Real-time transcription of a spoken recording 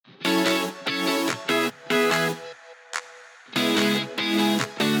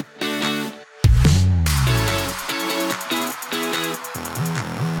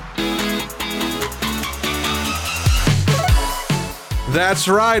That's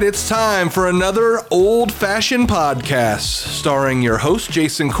right. It's time for another old-fashioned podcast starring your host,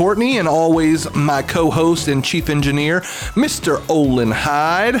 Jason Courtney, and always my co-host and chief engineer, Mr. Olin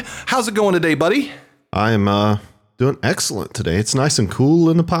Hyde. How's it going today, buddy? I'm doing excellent today. It's nice and cool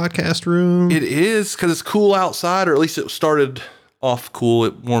in the podcast room. It is, because it's cool outside, or at least it started off cool.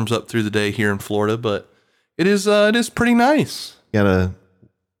 It warms up through the day here in Florida, but it is pretty nice. Got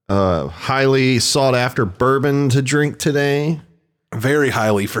a highly sought-after bourbon to drink today. Very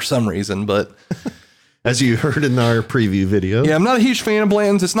highly for some reason, but as you heard in our preview video. Yeah, I'm not a huge fan of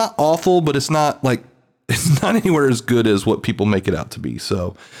Blanton's. It's not awful, but it's not anywhere as good as what people make it out to be.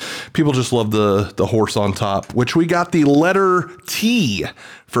 So people just love the horse on top, which we got the letter T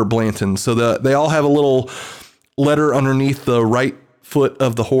for Blanton. So they all have a little letter underneath the right foot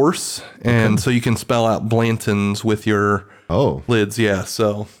of the horse. And so you can spell out Blanton's with your lids. Yeah.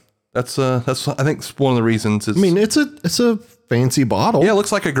 So that's I think it's one of the reasons. It's a fancy bottle. Yeah, it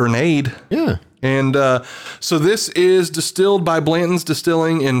looks like a grenade. Yeah. And so this is distilled by Blanton's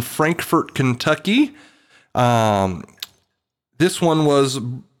Distilling in Frankfort, Kentucky. This one was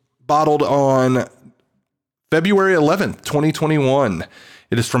bottled on February 11th, 2021.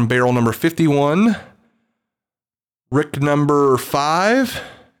 It is from barrel number 51, Rick number 5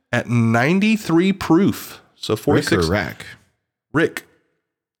 at 93 proof. So 46. Rick or rack? Rick.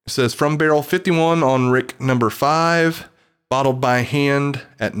 It says from barrel 51 on Rick number 5. Bottled by hand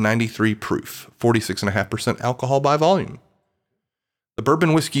at 93 proof, 46.5% alcohol by volume. The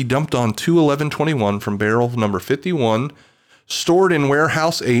bourbon whiskey dumped on 2/11/21 from barrel number 51, stored in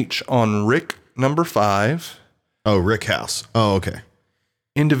warehouse H on Rick number 5. Oh, Rick House. Oh, okay.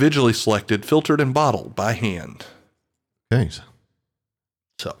 Individually selected, filtered, and bottled by hand. Okay.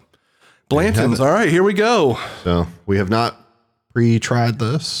 So, Blanton's. All right, here we go. So we have not pre-tried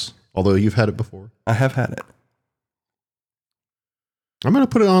this, although you've had it before. I have had it. I'm going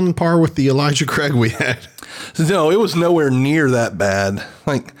to put it on par with the Elijah Craig we had. No, it was nowhere near that bad.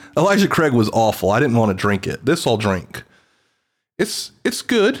 Like, Elijah Craig was awful. I didn't want to drink it. This I'll drink. It's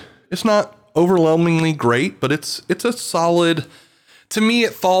good. It's not overwhelmingly great, but it's a solid. To me,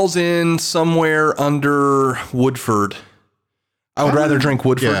 it falls in somewhere under Woodford. I would rather drink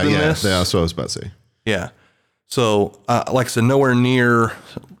Woodford than this. Yeah, that's what I was about to say. Yeah. So, like I said, nowhere near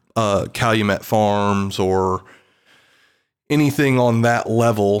Calumet Farms or anything on that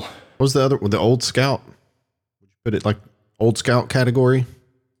level. What was the other, the Old Scout? Would you put it like Old Scout category?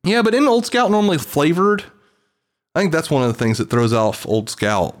 Yeah, but isn't Old Scout normally flavored? I think that's one of the things that throws off Old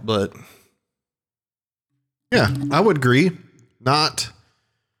Scout, but. Yeah, I would agree. Not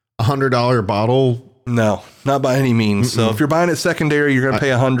 $100 bottle. No, not by any means. So if you're buying it secondary, you're going to pay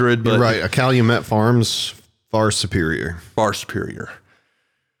 $100. But you're right. A Calumet Farms, far superior. Far superior.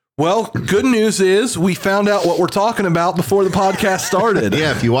 Well, good news is we found out what we're talking about before the podcast started. Yeah,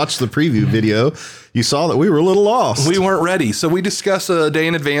 if you watched the preview video, you saw that we were a little lost. We weren't ready. So we discuss a day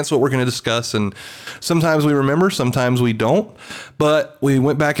in advance what we're going to discuss. And sometimes we remember, sometimes we don't. But we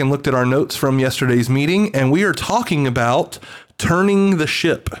went back and looked at our notes from yesterday's meeting, and we are talking about turning the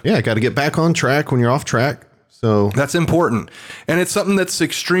ship. Yeah, got to get back on track when you're off track. So that's important. And it's something that's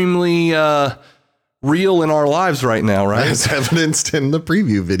extremely real in our lives right now, right? As evidenced in the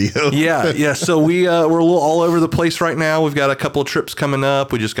preview video. Yeah. So we're a little all over the place right now. We've got a couple of trips coming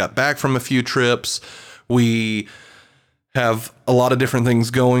up. We just got back from a few trips. We have a lot of different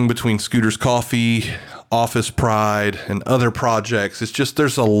things going between Scooter's Coffee, Office Pride, and other projects. It's just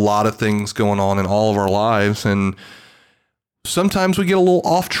there's a lot of things going on in all of our lives, and sometimes we get a little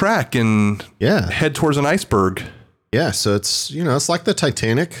off track and head towards an iceberg. Yeah. So it's like the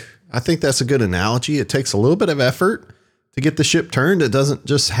Titanic. I think that's a good analogy. It takes a little bit of effort to get the ship turned. It doesn't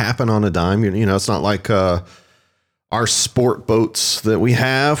just happen on a dime. It's not like our sport boats that we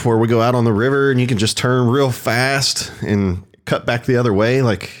have where we go out on the river and you can just turn real fast and cut back the other way.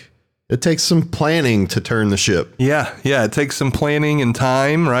 Like, it takes some planning to turn the ship. Yeah. It takes some planning and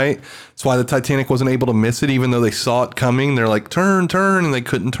time, right? That's why the Titanic wasn't able to miss it, even though they saw it coming. They're like, turn, and they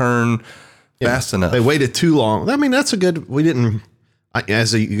couldn't turn fast enough. They waited too long. I mean, that's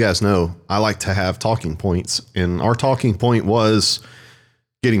as you guys know, I like to have talking points, and our talking point was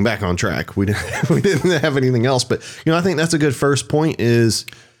getting back on track. We didn't have anything else, but I think that's a good first point, is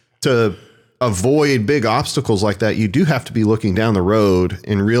to avoid big obstacles like that. You do have to be looking down the road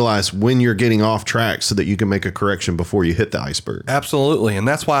and realize when you're getting off track so that you can make a correction before you hit the iceberg. Absolutely. And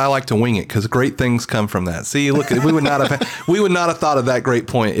that's why I like to wing it, because great things come from that. See, look, we would not have thought of that great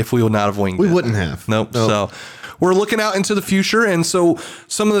point if we would not have winged it. We wouldn't have. Nope. So we're looking out into the future. And so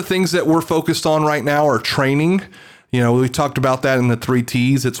some of the things that we're focused on right now are training. We talked about that in the 3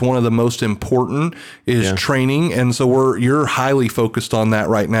 T's. It's one of the most important is training. And so you're highly focused on that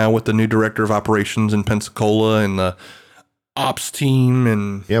right now with the new director of operations in Pensacola and the ops team.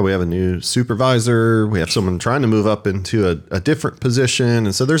 And yeah, we have a new supervisor. We have someone trying to move up into a different position.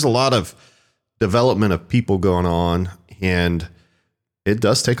 And so there's a lot of development of people going on, and it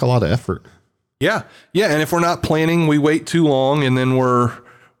does take a lot of effort. Yeah. Yeah. And if we're not planning, we wait too long and then we're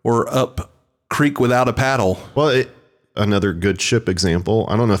up creek without a paddle. Well, another good ship example.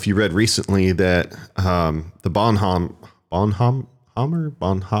 I don't know if you read recently that the Bonhoeffer,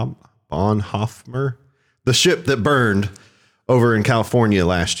 the ship that burned over in California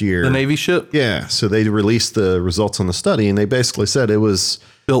last year. The Navy ship? Yeah. So they released the results on the study, and they basically said it was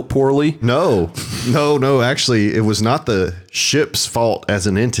built poorly. No. Actually, it was not the ship's fault as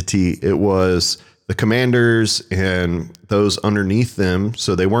an entity. It was the commanders and those underneath them.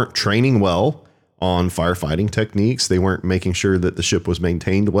 So they weren't training well on firefighting techniques. They weren't making sure that the ship was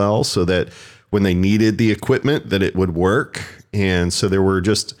maintained well so that when they needed the equipment that it would work. And so there were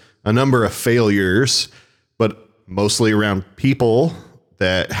just a number of failures, but mostly around people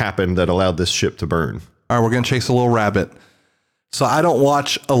that happened that allowed this ship to burn. All right, we're going to chase a little rabbit. So I don't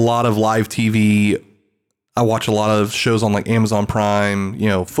watch a lot of live TV. I watch a lot of shows on like Amazon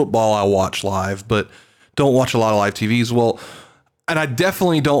Prime, football I watch live, but don't watch a lot of live TVs. Well, and I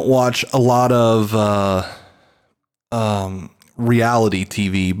definitely don't watch a lot of reality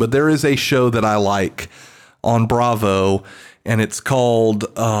TV, but there is a show that I like on Bravo, and it's called,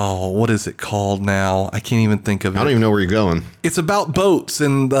 what is it called now? I can't even think of it. I don't even know where you're going. It's about boats,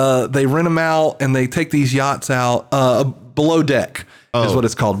 and they rent them out, and they take these yachts out. Below Deck is what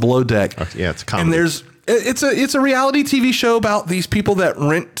it's called. Below Deck. Yeah, it's a comedy. And it's a reality TV show about these people that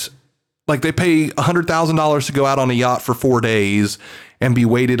rent, like they pay $100,000 to go out on a yacht for 4 days and be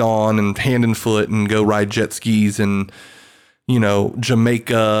waited on and hand and foot and go ride jet skis in,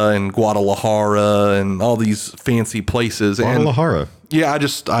 Jamaica and Guadalajara and all these fancy places. Guadalajara. And yeah,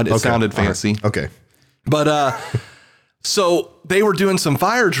 it sounded fancy. Right. Okay. But, so they were doing some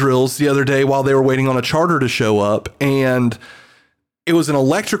fire drills the other day while they were waiting on a charter to show up, and it was an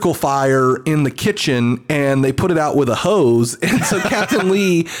electrical fire in the kitchen, and they put it out with a hose. And so Captain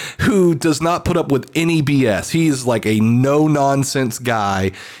Lee, who does not put up with any BS, he's like a no nonsense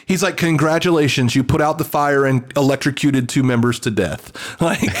guy. He's like, congratulations, you put out the fire and electrocuted 2 members to death.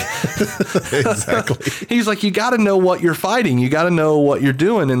 Like, exactly. He's like, you got to know what you're fighting. You got to know what you're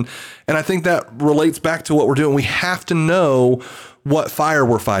doing. And I think that relates back to what we're doing. We have to know what fire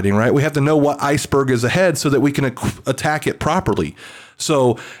we're fighting, right? We have to know what iceberg is ahead so that we can attack it properly.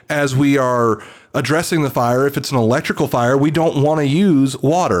 So as we are addressing the fire, if it's an electrical fire, we don't want to use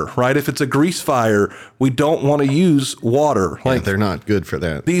water, right? If it's a grease fire, we don't want to use water. Like, they're not good for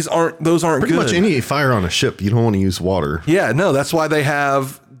that. Those aren't pretty good. Much any fire on a ship, you don't want to use water. Yeah, no, that's why they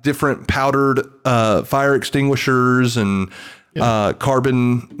have different powdered fire extinguishers and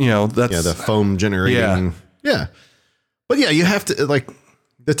carbon, that's the foam generating. Yeah. But yeah, you have to, like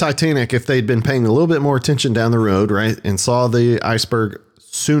the Titanic, if they'd been paying a little bit more attention down the road, right, and saw the iceberg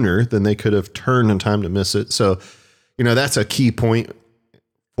sooner, then they could have turned in time to miss it. So, that's a key point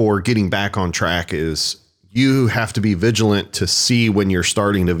for getting back on track is you have to be vigilant to see when you're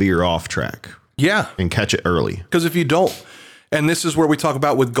starting to veer off track. Yeah. And catch it early. Because if you don't, and this is where we talk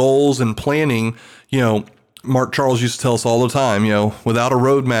about with goals and planning, Mark Charles used to tell us all the time, without a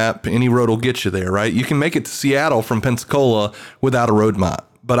roadmap, any road will get you there, right? You can make it to Seattle from Pensacola without a roadmap,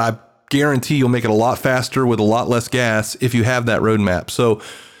 but I guarantee you'll make it a lot faster with a lot less gas if you have that roadmap. So,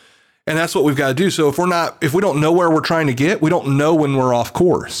 and that's what we've got to do. So if we don't know where we're trying to get, we don't know when we're off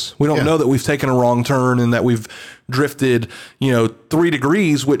course. We don't know that we've taken a wrong turn and that we've drifted, 3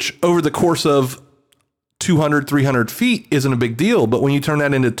 degrees, which over the course of 200, 300 feet isn't a big deal. But when you turn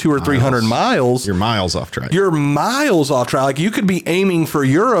that into 200 or 300 miles, you're miles off track. You're miles off track. Like you could be aiming for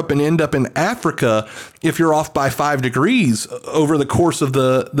Europe and end up in Africa if you're off by 5 degrees over the course of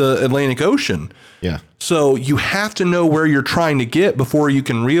the Atlantic Ocean. Yeah. So you have to know where you're trying to get before you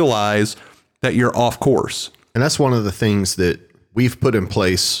can realize that you're off course. And that's one of the things that we've put in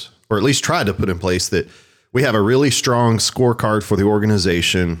place, or at least tried to put in place, that we have a really strong scorecard for the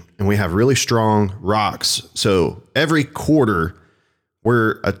organization, and we have really strong rocks. So every quarter,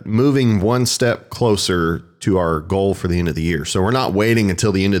 we're moving one step closer to our goal for the end of the year. So we're not waiting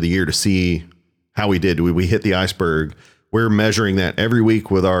until the end of the year to see how we did. We hit the iceberg. We're measuring that every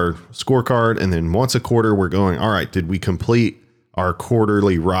week with our scorecard. And then once a quarter, we're going, all right, did we complete our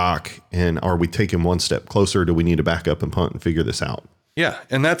quarterly rock? And are we taking one step closer? Do we need to back up and punt and figure this out? Yeah,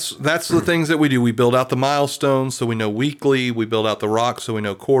 and that's the things that we do. We build out the milestones so we know weekly. We build out the rock so we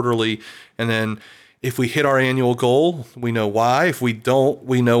know quarterly. And then If we hit our annual goal, we know why. If we don't,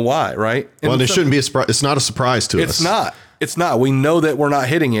 we know why, right? Well, and it shouldn't be a surprise. It's not a surprise to us. It's not. It's not. We know that we're not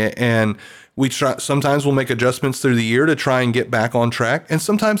hitting it, and we try. Sometimes we'll make adjustments through the year to try and get back on track, and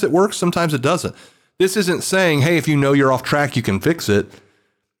sometimes it works, sometimes it doesn't. This isn't saying, hey, if you know you're off track, you can fix it.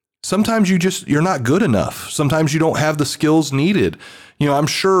 Sometimes you're not good enough. Sometimes you don't have the skills needed. You know, I'm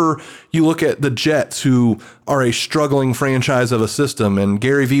sure you look at the Jets, who are a struggling franchise of a system, and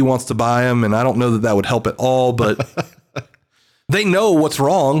Gary Vee wants to buy them, and I don't know that that would help at all, but they know what's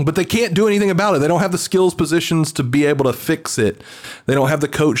wrong, but they can't do anything about it. They don't have the skills positions to be able to fix it. They don't have the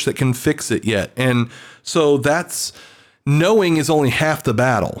coach that can fix it yet. And so that's knowing is only half the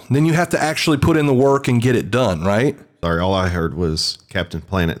battle. Then you have to actually put in the work and get it done, right? Sorry, all I heard was Captain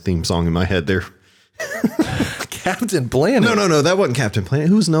Planet theme song in my head there. Captain Planet? No, that wasn't Captain Planet.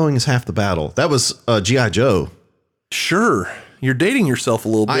 Who's knowing is half the battle? That was G.I. Joe. Sure. You're dating yourself a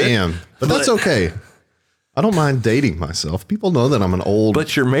little bit. I am, but that's okay. I don't mind dating myself. People know that I'm an old...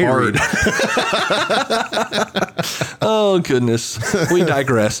 But you're married. Oh, goodness. We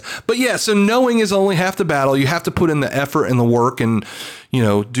digress. But yeah, so knowing is only half the battle. You have to put in the effort and the work and, you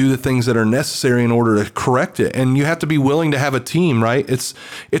know, do the things that are necessary in order to correct it. And you have to be willing to have a team, right? It's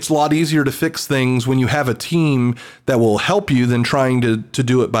a lot easier to fix things when you have a team that will help you than trying to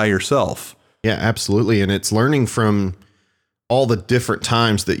do it by yourself. Yeah, absolutely. And it's learning from all the different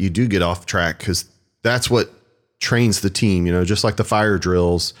times that you do get off track, because that's what trains the team, you know, just like the fire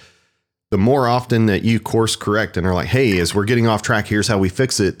drills. The more often that you course correct and are like, hey, as we're getting off track, here's how we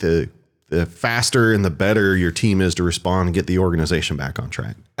fix it, the faster and the better your team is to respond and get the organization back on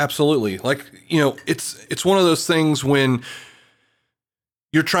track. Absolutely. Like, you know, it's one of those things when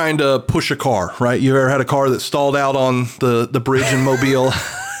you're trying to push a car, right? You ever had a car that stalled out on the bridge in Mobile?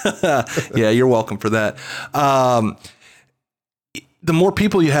 Yeah, you're welcome for that. The more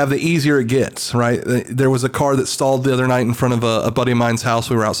people you have, the easier it gets, right? There was a car that stalled the other night in front of a buddy of mine's house.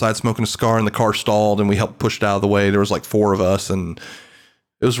 We were outside smoking a cigar, and the car stalled, and we helped push it out of the way. There was like 4 of us, and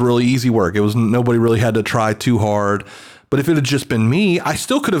it was really easy work. Nobody really had to try too hard. But if it had just been me, I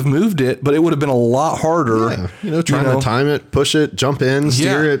still could have moved it, but it would have been a lot harder. Yeah, trying to time it, push it, jump in,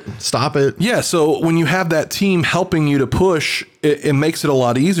 steer it, stop it. Yeah, so when you have that team helping you to push, it makes it a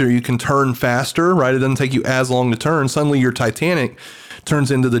lot easier. You can turn faster, right? It doesn't take you as long to turn. Suddenly your Titanic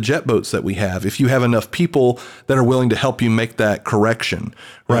turns into the jet boats that we have. If you have enough people that are willing to help you make that correction,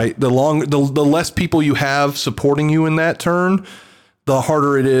 right? The less people you have supporting you in that turn, the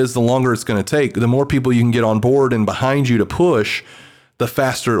harder it is, the longer it's going to take. The more people you can get on board and behind you to push, the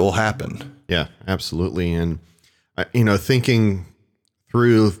faster it will happen. Yeah, absolutely. And, you know, thinking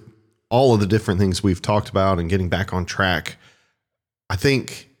through all of the different things we've talked about and getting back on track, I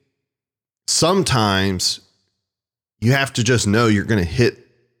think sometimes you have to just know you're going to hit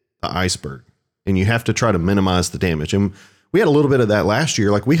the iceberg, and you have to try to minimize the damage. And we had a little bit of that last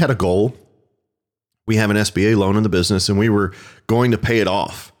year. Like, we had a goal. We have an SBA loan in the business, and we were going to pay it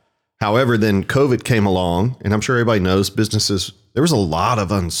off. However, then COVID came along, and I'm sure everybody knows businesses, there was a lot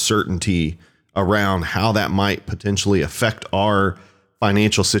of uncertainty around how that might potentially affect our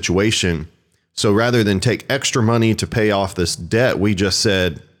financial situation. So rather than take extra money to pay off this debt, we just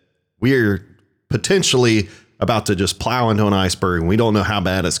said, we're potentially about to just plow into an iceberg, and we don't know how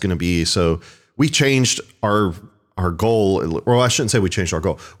bad it's going to be. So we changed our goal. Well, I shouldn't say we changed our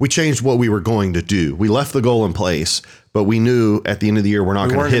goal. We changed what we were going to do. We left the goal in place, but we knew at the end of the year, we're not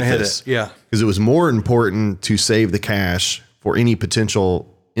going to hit this. Yeah. Because it was more important to save the cash for any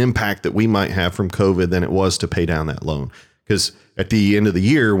potential impact that we might have from COVID than it was to pay down that loan. Because at the end of the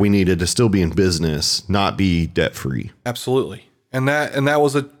year, we needed to still be in business, not be debt free. Absolutely. And that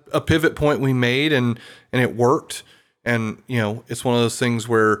was a pivot point we made, and it worked. And, you know, it's one of those things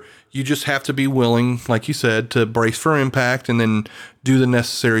where you just have to be willing, like you said, to brace for impact and then do the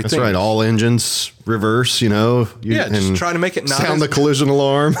necessary things. That's right. All engines reverse, you know. Just try to make it not sound the collision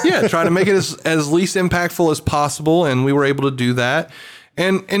alarm. Yeah, try to make it as least impactful as possible. And we were able to do that.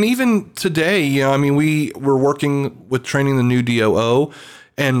 And even today, you know, I mean, we're working with training the new DOO,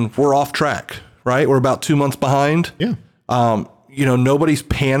 and we're off track, right? We're about 2 months behind. Yeah. You know, nobody's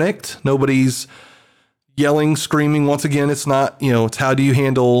panicked. Nobody's yelling, screaming. Once again, it's not, you know, it's how do you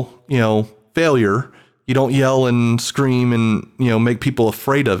handle, you know, failure? You don't yell and scream and, you know, make people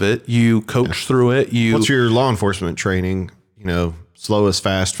afraid of it. You coach through it. What's your law enforcement training? You know, slow is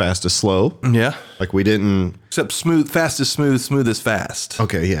fast, fast is slow. Yeah. Like we didn't. Except fast is smooth, smooth is fast.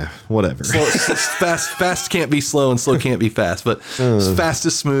 Okay. Yeah. Whatever. Fast can't be slow and slow can't be fast, but fast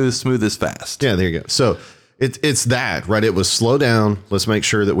is smooth, smooth is fast. Yeah, there you go. So it's that, right? It was slow down. Let's make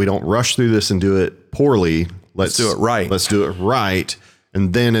sure that we don't rush through this and do it poorly. Let's do it right. Let's do it right.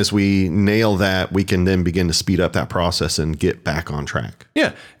 And then as we nail that, we can then begin to speed up that process and get back on track.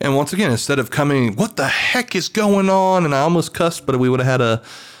 Yeah. And once again, instead of coming, what the heck is going on? And I almost cussed, but we would have had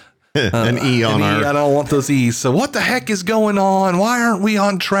an E on our. I don't want those E's. So what the heck is going on? Why aren't we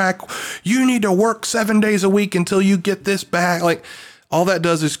on track? You need to work 7 days a week until you get this back. Like all that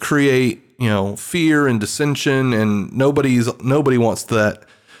does is create, fear and dissension, and nobody wants that.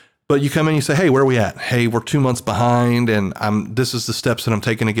 But you come in and you say, hey, where are we at? Hey, we're 2 months behind, and this is the steps that I'm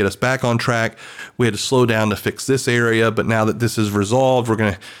taking to get us back on track. We had to slow down to fix this area, but now that this is resolved, we're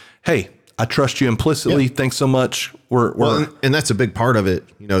going to, hey, I trust you implicitly. Yep. Thanks so much. And that's a big part of it.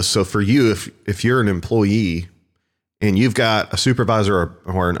 So for you, if you're an employee and you've got a supervisor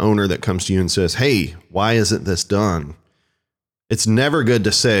or an owner that comes to you and says, hey, why isn't this done? It's never good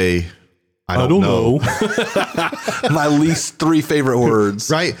to say, I don't know. My least 3 favorite words.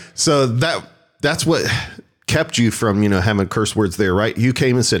 Right. So that's what kept you from, having curse words there, right? You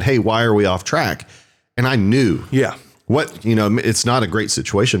came and said, hey, why are we off track? And I knew. Yeah. It's not a great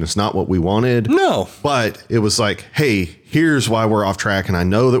situation. It's not what we wanted. No. But it was like, hey, here's why we're off track. And I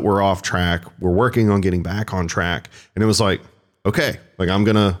know that we're off track. We're working on getting back on track. And it was like, okay, like I'm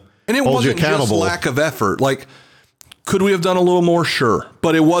going to hold you accountable. And it wasn't just lack of effort. Like, could we have done a little more? Sure.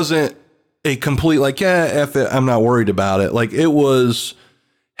 But it wasn't a complete F it, I'm not worried about it. Like it was,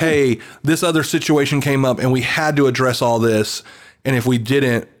 hey, this other situation came up and we had to address all this. And if we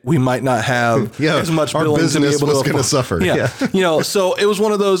didn't, we might not have as much billing. Our business to be able was going to suffer. Yeah. So it was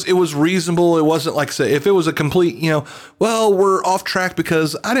one of those, it was reasonable. It wasn't like, say, if it was a complete, well, we're off track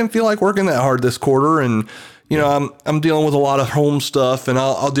because I didn't feel like working that hard this quarter. And, I'm dealing with a lot of home stuff and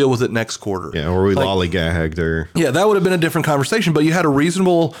I'll deal with it next quarter. Yeah. Or we lollygagged or. Yeah. That would have been a different conversation, but you had a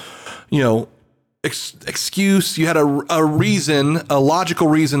reasonable, excuse. You had a reason, a logical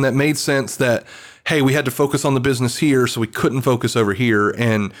reason that made sense that, hey, we had to focus on the business here, so we couldn't focus over here.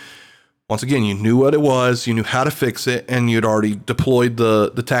 And once again, you knew what it was, you knew how to fix it, and you'd already deployed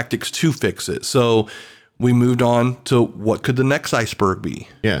the tactics to fix it. So we moved on to what could the next iceberg be?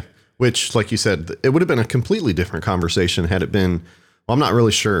 Yeah. Which, like you said, it would have been a completely different conversation had it been, well, I'm not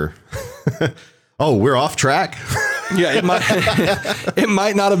really sure. Oh, we're off track. Yeah, it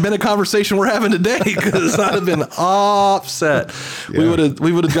might not have been a conversation we're having today because I'd have been offset. Yeah.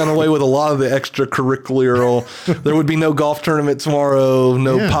 We would have done away with a lot of the extracurricular. There would be no golf tournament tomorrow,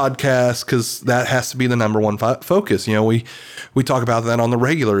 no podcast, because that has to be the number one focus. We talk about that on the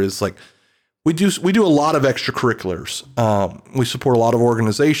regular. Is like we do a lot of extracurriculars. We support a lot of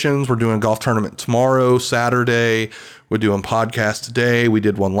organizations. We're doing a golf tournament tomorrow, Saturday. We're doing podcasts today. We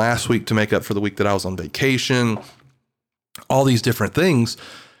did one last week to make up for the week that I was on vacation. All these different things,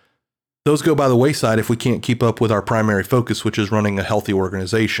 those go by the wayside if we can't keep up with our primary focus, which is running a healthy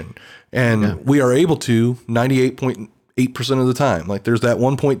organization. And we are able to 98.8% of the time. Like there's that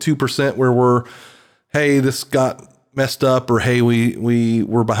 1.2% where we're, hey, this got messed up, or hey,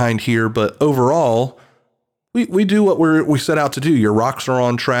 we're behind here. But overall, we do what we set out to do. Your rocks are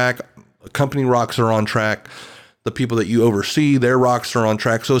on track. Company rocks are on track. The people that you oversee, their rocks are on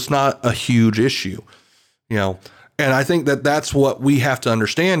track. So it's not a huge issue, And I think that that's what we have to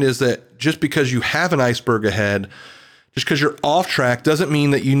understand is that just because you have an iceberg ahead, just because you're off track doesn't mean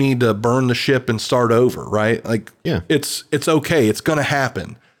that you need to burn the ship and start over, right? Like, it's okay. It's going to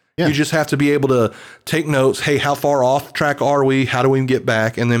happen. Yeah. You just have to be able to take notes. Hey, how far off track are we? How do we get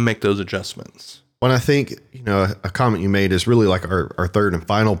back? And then make those adjustments. Well, I think, a comment you made is really like our third and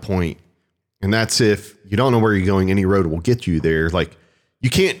final point. And that's if you don't know where you're going, any road will get you there. Like, you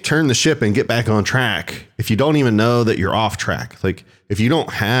can't turn the ship and get back on track if you don't even know that you're off track. Like if you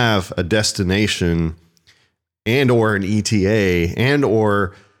don't have a destination and or an ETA and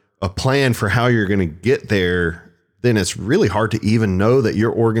or a plan for how you're going to get there, then it's really hard to even know that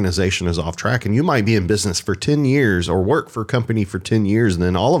your organization is off track. And you might be in business for 10 years or work for a company for 10 years. And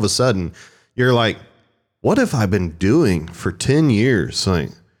then all of a sudden you're like, what have I been doing for 10 years?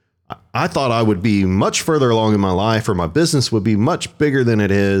 Like, I thought I would be much further along in my life, or my business would be much bigger than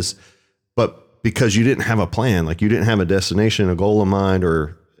it is. But because you didn't have a plan, like you didn't have a destination, a goal in mind,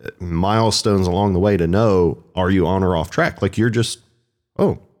 or milestones along the way to know, are you on or off track? Like you're just,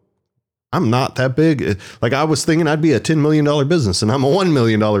 oh, I'm not that big. Like I was thinking I'd be a $10 million business and I'm a $1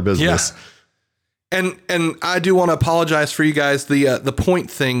 million business. Yeah. And I do want to apologize for you guys. The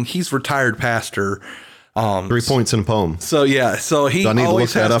point thing, he's retired pastor. 3 points in a poem. So yeah, so he I need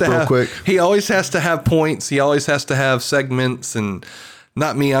always to look that up real quick. He always has to have points. He always has to have segments, and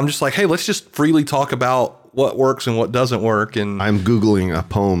not me. I'm just like, hey, let's just freely talk about what works and what doesn't work. And I'm Googling a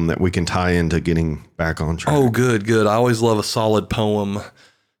poem that we can tie into getting back on track. Oh, good. I always love a solid poem.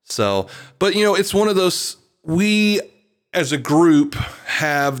 So, but it's one of those, we as a group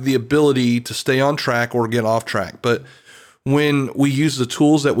have the ability to stay on track or get off track. But when we use the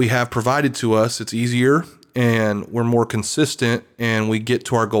tools that we have provided to us, it's easier and we're more consistent and we get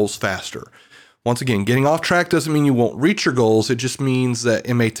to our goals faster. Once again, getting off track doesn't mean you won't reach your goals. It just means that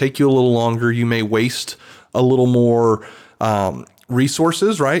it may take you a little longer. You may waste a little more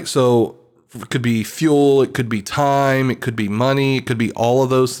resources, right? So it could be fuel, it could be time, it could be money, it could be all of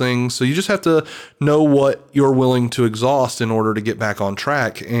those things. So you just have to know what you're willing to exhaust in order to get back on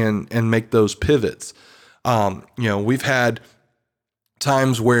track and make those pivots. We've had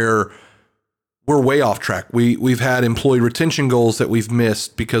times where we're way off track. We've had employee retention goals that we've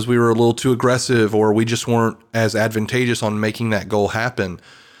missed because we were a little too aggressive or we just weren't as advantageous on making that goal happen.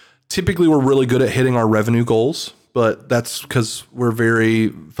 Typically, we're really good at hitting our revenue goals, but that's because we're very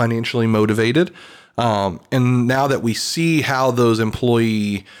financially motivated. And now that we see how those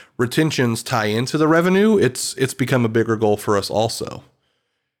employee retentions tie into the revenue, it's become a bigger goal for us also.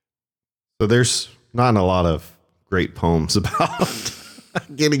 So there's not a lot of great poems about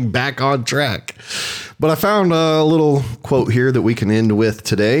getting back on track, but I found a little quote here that we can end with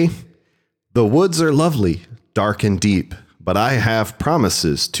today. The woods are lovely, dark and deep, but I have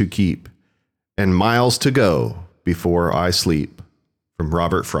promises to keep and miles to go before I sleep. From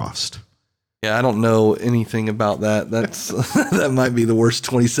Robert Frost. Yeah, I don't know anything about that. That's that might be the worst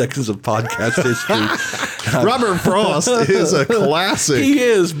 20 seconds of podcast history. Robert Frost is a classic. He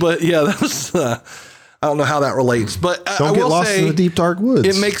is, but yeah, that was I don't know how that relates. But don't get lost in the deep dark woods.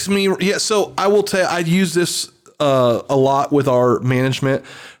 It makes me so I will tell you, I use this a lot with our management.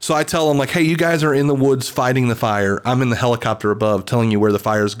 So I tell them like, hey, you guys are in the woods fighting the fire. I'm in the helicopter above telling you where the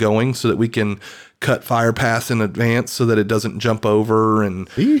fire is going so that we can cut fire paths in advance so that it doesn't jump over. And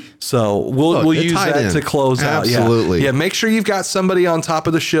so we'll use that to close out. Absolutely. Yeah. Make sure you've got somebody on top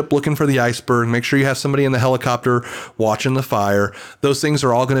of the ship looking for the iceberg. Make sure you have somebody in the helicopter watching the fire. Those things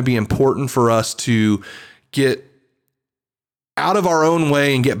are all going to be important for us to get out of our own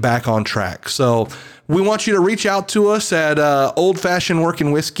way and get back on track. So we want you to reach out to us at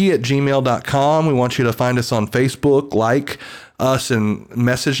oldfashionedworkingwhiskey@gmail.com. We want you to find us on Facebook, like us and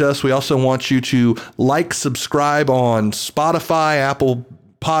message us. We also want you to subscribe on Spotify, Apple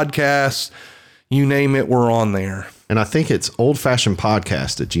Podcasts, you name it, we're on there. And I think it's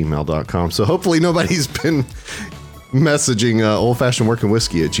oldfashionedpodcast@gmail.com. So hopefully nobody's been messaging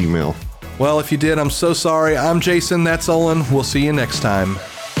oldfashionedworkingwhiskey@gmail. Well, if you did, I'm so sorry. I'm Jason. That's Olin. We'll see you next time.